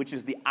argument, which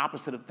is the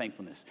opposite of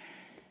thankfulness.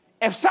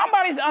 If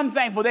somebody's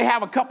unthankful, they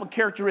have a couple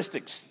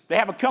characteristics. They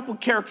have a couple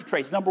character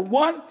traits. Number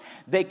one,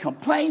 they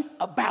complain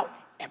about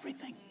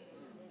everything.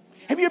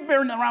 Have you ever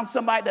been around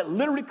somebody that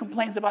literally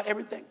complains about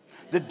everything?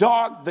 The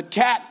dog, the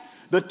cat,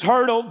 the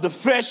turtle, the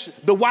fish,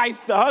 the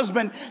wife, the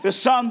husband, the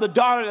son, the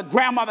daughter, the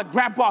grandma, the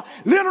grandpa,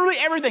 literally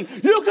everything.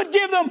 You could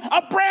give them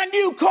a brand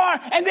new car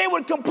and they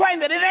would complain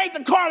that it ain't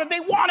the car that they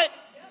wanted.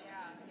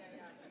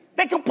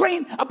 They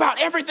complain about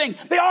everything.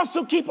 They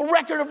also keep a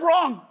record of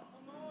wrong.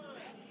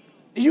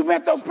 You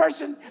met those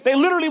person? They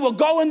literally will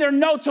go in their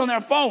notes on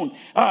their phone.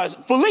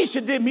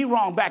 Felicia did me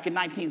wrong back in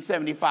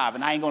 1975,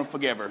 and I ain't going to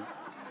forgive her.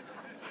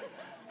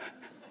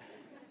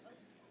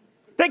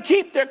 They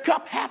keep their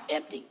cup half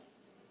empty.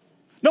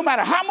 No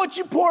matter how much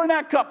you pour in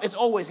that cup, it's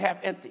always half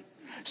empty.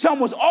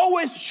 Someone's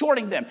always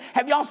shorting them.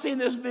 Have y'all seen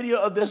this video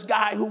of this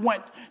guy who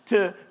went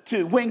to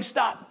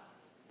Wingstop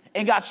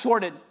and got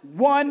shorted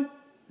one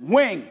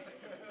wing?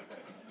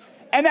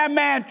 And that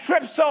man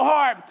tripped so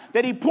hard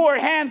that he poured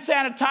hand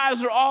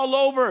sanitizer all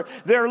over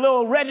their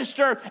little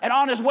register, and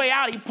on his way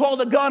out, he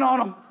pulled a gun on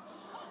him.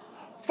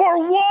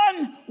 For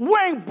one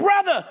wing,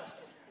 brother,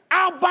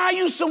 I'll buy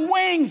you some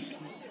wings.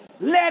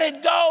 Let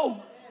it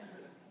go.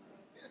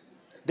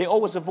 They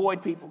always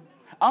avoid people.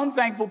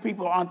 Unthankful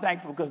people are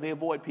unthankful because they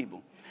avoid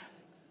people.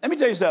 Let me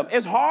tell you something.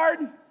 It's hard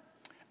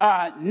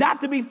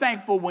not to be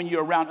thankful when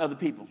you're around other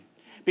people,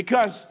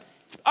 because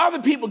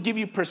other people give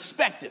you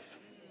perspective.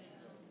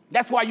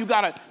 That's why you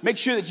got to make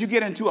sure that you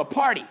get into a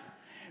party,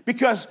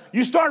 because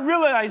you start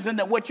realizing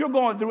that what you're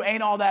going through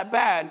ain't all that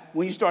bad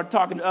when you start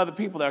talking to other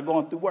people that are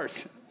going through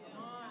worse.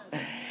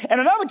 And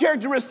another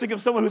characteristic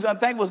of someone who's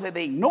unthankful is that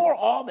they ignore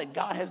all that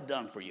God has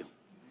done for you.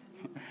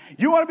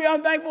 You want to be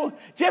unthankful?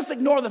 Just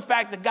ignore the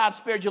fact that God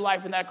spared your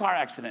life in that car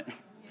accident.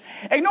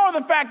 Ignore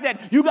the fact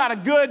that you got a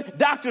good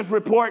doctor's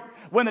report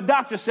when the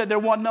doctor said there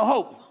wasn't no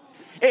hope.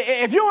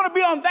 If you want to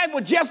be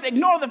unthankful, just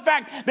ignore the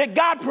fact that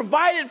God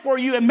provided for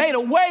you and made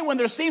a way when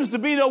there seems to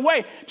be no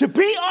way. To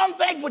be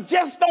unthankful,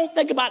 just don't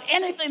think about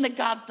anything that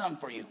God's done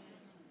for you.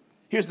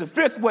 Here's the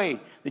fifth way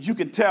that you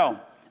can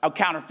tell a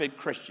counterfeit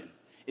Christian,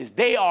 is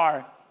they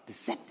are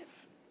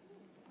deceptive.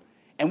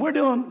 And we're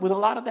dealing with a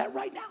lot of that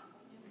right now.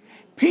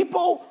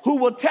 People who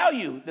will tell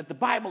you that the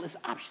Bible is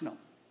optional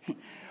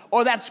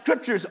or that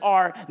scriptures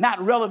are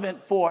not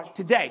relevant for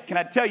today. Can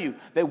I tell you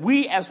that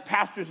we as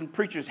pastors and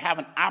preachers have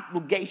an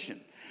obligation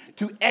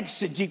to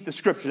exegete the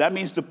scripture? That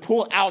means to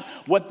pull out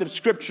what the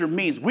scripture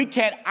means. We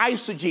can't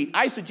eisegete.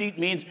 Eisegete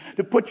means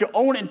to put your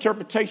own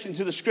interpretation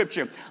to the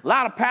scripture. A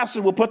lot of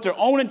pastors will put their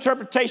own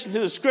interpretation to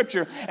the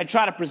scripture and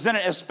try to present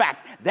it as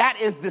fact.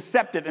 That is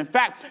deceptive. In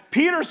fact,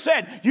 Peter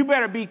said, you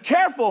better be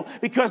careful,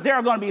 because there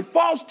are going to be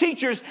false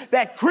teachers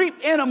that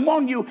creep in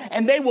among you,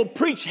 and they will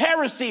preach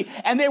heresy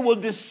and they will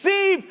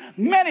deceive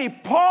many.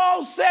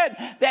 Paul said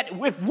that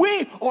if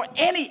we or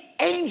any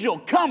angel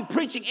come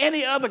preaching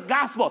any other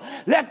gospel,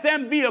 let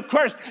them be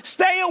accursed.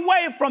 Stay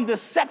away from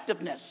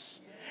deceptiveness,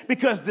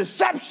 because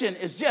deception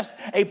is just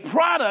a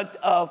product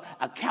of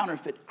a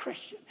counterfeit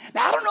Christian.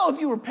 Now, I don't know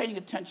if you were paying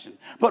attention,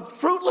 but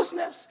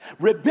fruitlessness,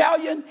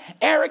 rebellion,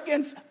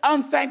 arrogance,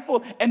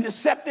 unthankful, and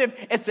deceptive,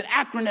 it's an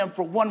acronym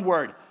for one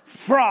word: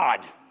 fraud.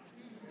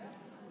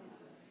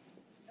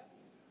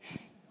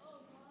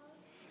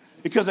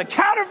 Because a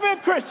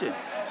counterfeit Christian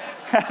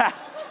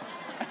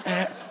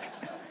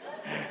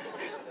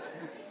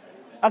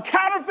a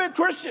counterfeit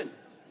Christian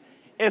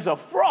is a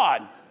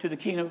fraud to the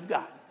kingdom of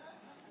God.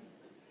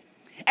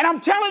 And I'm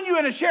telling you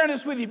and sharing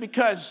this with you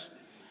because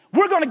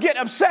we're going to get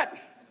upset.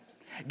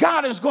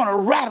 God is going to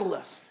rattle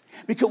us,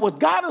 because what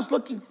God is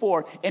looking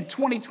for in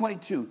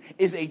 2022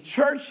 is a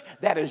church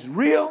that is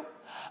real,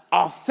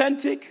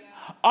 authentic,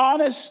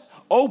 honest,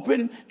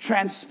 open,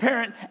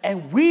 transparent,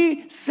 and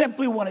we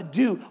simply want to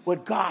do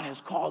what God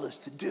has called us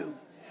to do.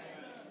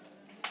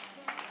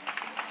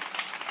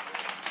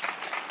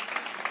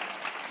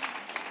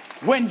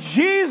 When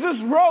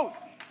Jesus wrote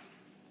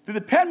through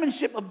the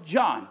penmanship of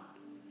John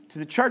to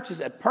the churches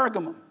at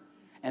Pergamum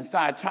and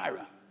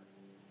Thyatira,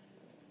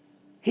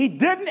 he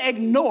didn't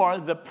ignore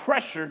the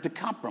pressure to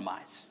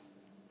compromise.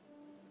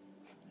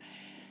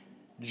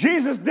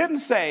 Jesus didn't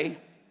say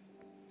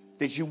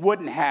that you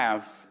wouldn't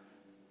have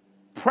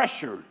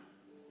pressure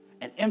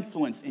and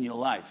influence in your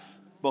life,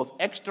 both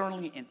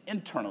externally and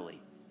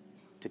internally,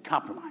 to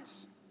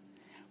compromise.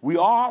 We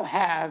all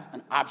have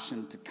an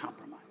option to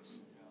compromise.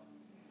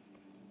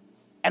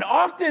 And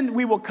often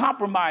we will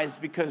compromise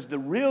because the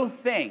real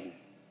thing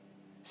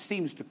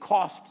seems to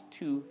cost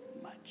too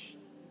much.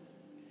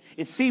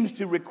 It seems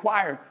to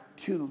require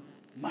too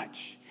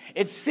much.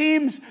 It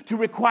seems to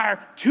require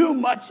too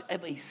much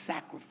of a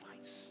sacrifice.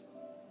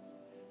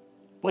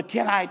 But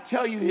can I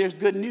tell you, here's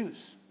good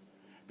news,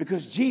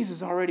 because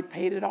Jesus already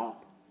paid it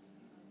all.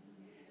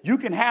 You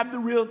can have the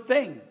real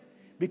thing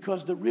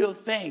because the real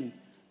thing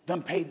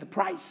done paid the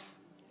price.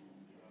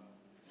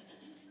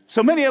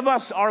 So many of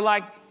us are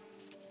like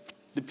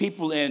the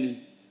people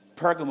in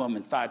Pergamum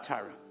and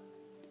Thyatira.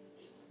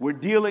 we're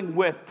dealing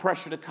with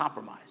pressure to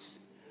compromise,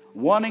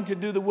 wanting to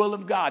do the will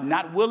of God,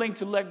 not willing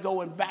to let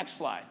go and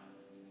backslide,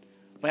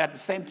 but at the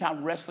same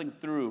time wrestling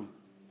through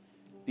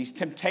these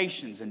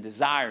temptations and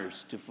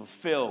desires to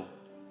fulfill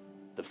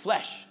the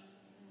flesh.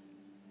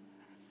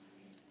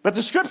 But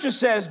the scripture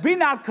says, be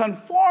not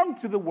conformed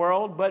to the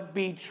world, but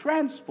be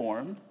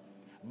transformed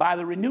by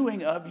the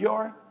renewing of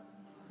your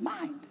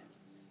mind.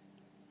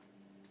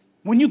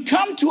 When you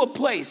come to a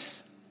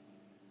place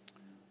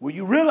where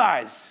you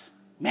realize,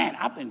 man,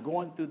 I've been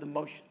going through the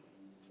motion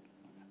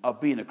of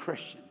being a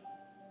Christian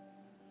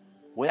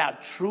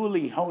without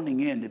truly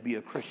honing in to be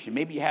a Christian.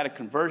 Maybe you had a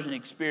conversion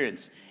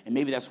experience, and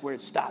maybe that's where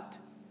it stopped.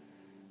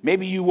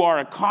 Maybe you are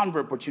a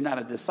convert, but you're not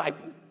a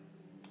disciple.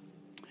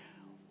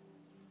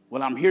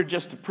 Well, I'm here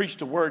just to preach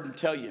the word and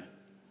tell you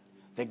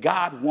that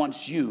God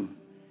wants you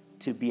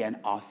to be an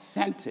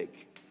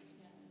authentic,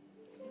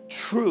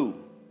 true,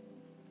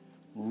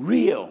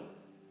 real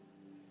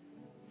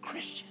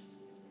Christian.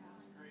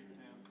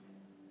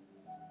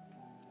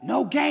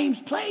 No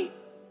games played.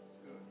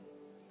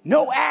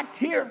 No act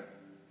here.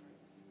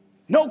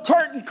 No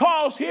curtain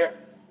calls here.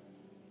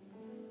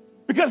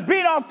 Because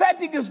being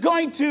authentic is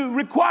going to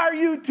require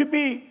you to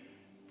be,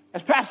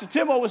 as Pastor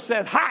Tim always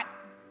says, hot,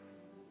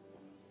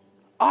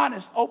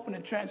 honest, open,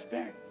 and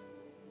transparent.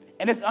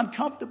 And it's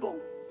uncomfortable.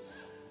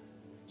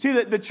 See,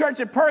 the church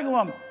at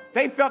Pergamum,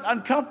 they felt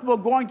uncomfortable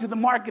going to the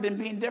market and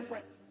being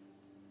different.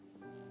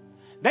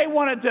 They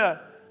wanted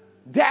to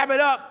dab it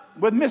up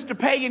with Mr.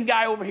 Pagan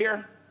guy over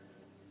here,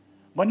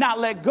 but not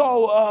let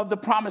go of the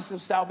promise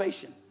of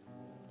salvation.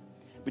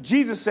 But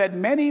Jesus said,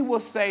 many will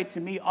say to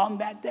me on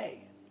that day,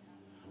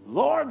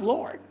 Lord,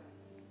 Lord,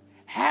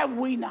 have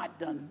we not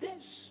done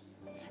this?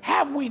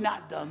 Have we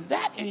not done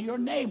that in your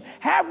name?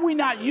 Have we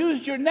not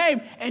used your name?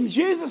 And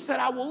Jesus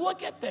said, I will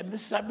look at them.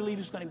 This, I believe,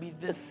 is going to be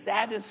the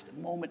saddest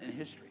moment in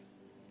history.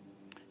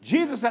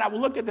 Jesus said, I will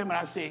look at them and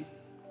I say,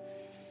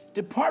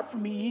 depart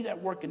from me, ye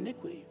that work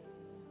iniquity.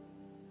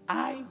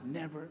 I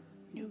never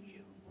knew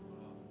you.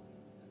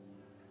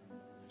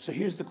 So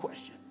here's the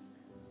question.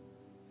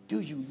 Do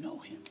you know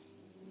him?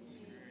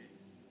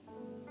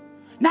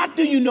 Not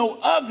do you know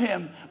of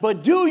him,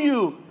 but do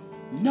you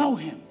know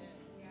him?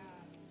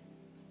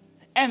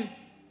 And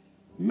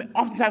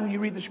oftentimes when you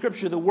read the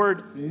scripture, the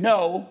word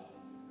know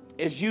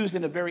is used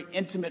in a very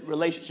intimate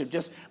relationship,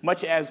 just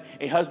much as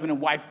a husband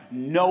and wife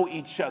know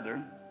each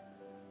other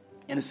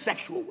in a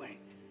sexual way.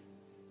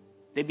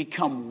 They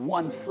become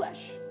one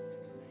flesh.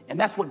 And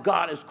that's what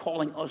God is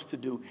calling us to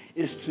do,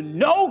 is to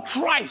know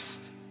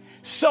Christ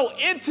so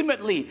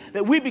intimately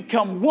that we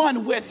become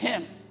one with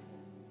him.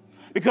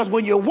 Because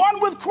when you're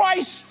one with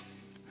Christ,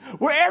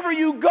 wherever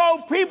you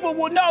go, people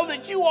will know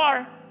that you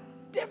are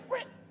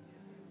different.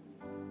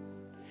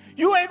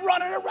 You ain't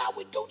running around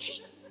with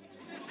Gucci.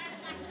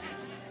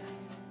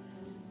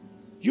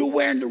 You're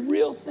wearing the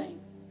real thing.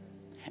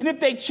 And if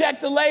they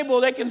check the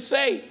label, they can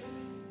say,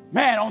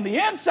 man, on the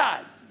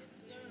inside,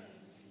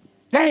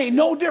 they ain't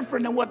no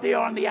different than what they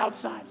are on the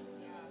outside.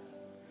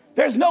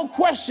 There's no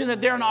question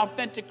that they're an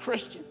authentic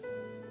Christian.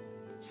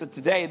 So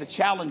today, the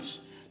challenge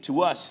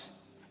to us,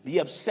 the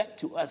upset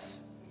to us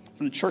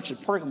from the church of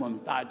Pergamum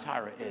and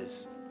Thyatira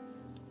is,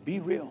 be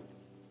real.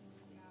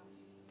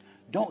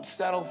 Don't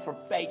settle for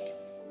fake.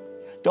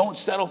 Don't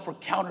settle for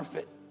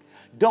counterfeit.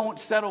 Don't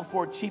settle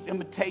for a cheap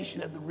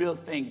imitation of the real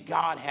thing.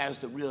 God has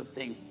the real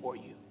thing for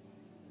you.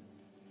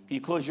 Can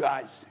you close your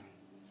eyes?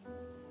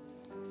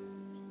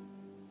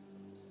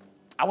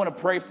 I want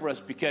to pray for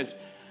us because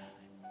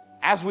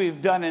as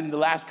we've done in the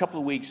last couple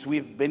of weeks,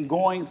 we've been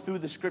going through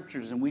the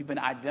scriptures and we've been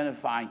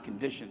identifying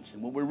conditions.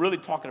 And what we're really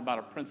talking about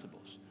are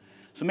principles.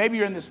 So maybe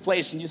you're in this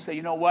place and you say,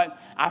 you know what?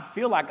 I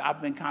feel like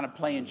I've been kind of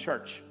playing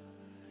church.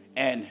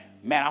 And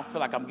man, I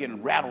feel like I'm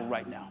getting rattled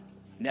right now.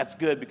 And that's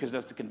good because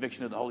that's the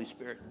conviction of the Holy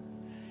Spirit.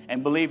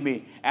 And believe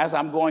me, as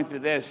I'm going through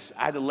this,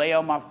 I had to lay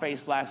on my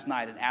face last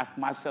night and ask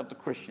myself the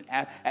question,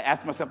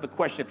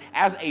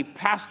 as a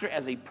pastor,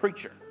 as a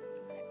preacher,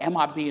 am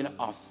I being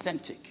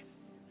authentic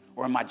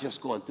or am I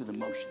just going through the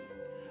motion?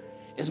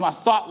 Is my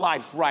thought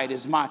life right?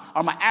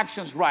 Are my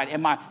actions right?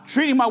 Am I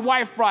treating my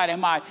wife right?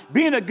 Am I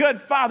being a good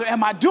father?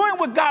 Am I doing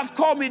what God's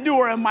called me to do,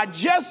 or am I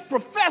just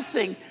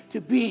professing to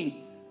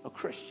be a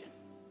Christian?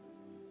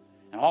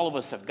 And all of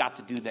us have got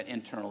to do that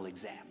internal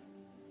exam.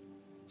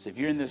 So if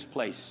you're in this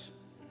place,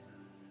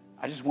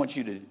 I just want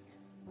you to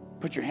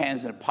put your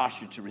hands in a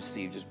posture to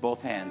receive. Just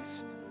both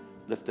hands,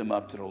 lift them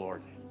up to the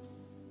Lord.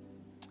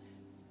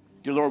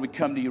 Dear Lord, we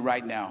come to you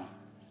right now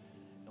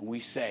and we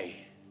say,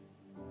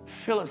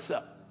 fill us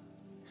up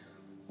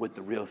with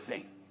the real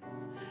thing.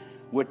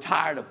 We're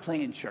tired of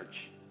playing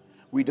church.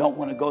 We don't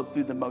want to go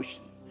through the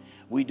motion.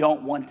 We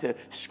don't want to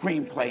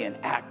screenplay and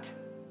act,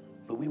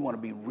 but we want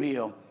to be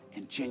real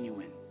and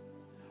genuine.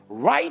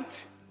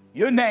 Write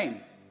your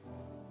name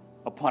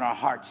upon our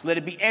hearts. Let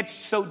it be etched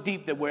so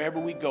deep that wherever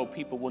we go,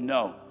 people will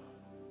know.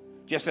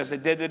 Just as they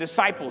did the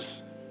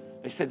disciples.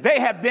 They said they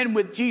have been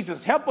with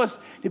Jesus. Help us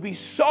to be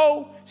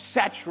so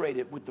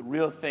saturated with the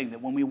real thing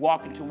that when we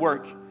walk into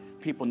work,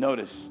 people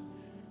notice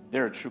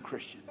they're a true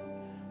Christian.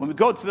 When we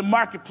go to the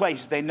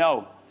marketplace, they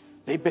know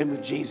they've been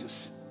with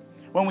Jesus.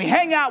 When we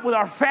hang out with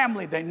our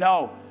family, they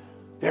know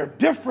they're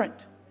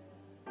different.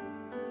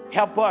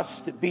 Help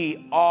us to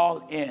be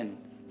all in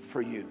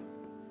for you.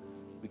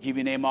 We give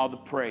your name all the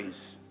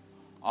praise,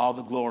 all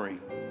the glory,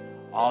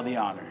 all the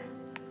honor,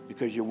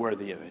 because you're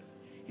worthy of it.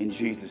 In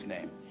Jesus'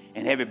 name.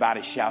 And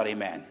everybody shout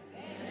amen.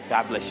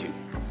 God bless you.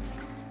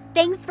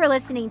 Thanks for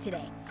listening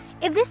today.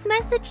 If this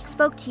message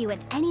spoke to you in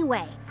any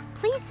way,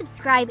 please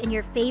subscribe in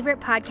your favorite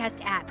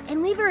podcast app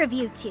and leave a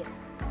review too.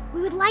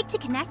 We would like to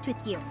connect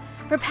with you.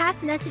 For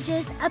past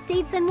messages,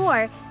 updates, and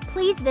more,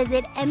 please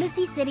visit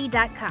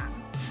embassycity.com.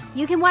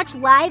 You can watch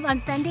live on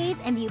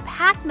Sundays and view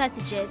past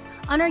messages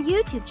on our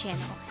YouTube channel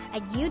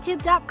at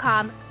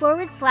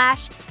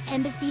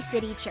youtube.com/Embassy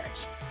City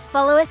Church.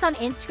 Follow us on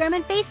Instagram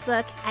and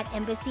Facebook at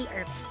Embassy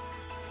Urban.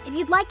 If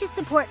you'd like to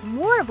support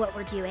more of what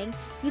we're doing,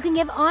 you can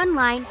give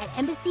online at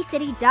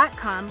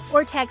embassycity.com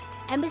or text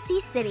Embassy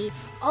City,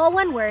 all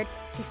one word,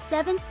 to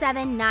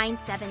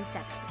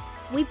 77977.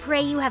 We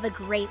pray you have a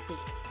great week.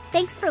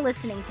 Thanks for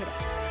listening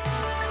today.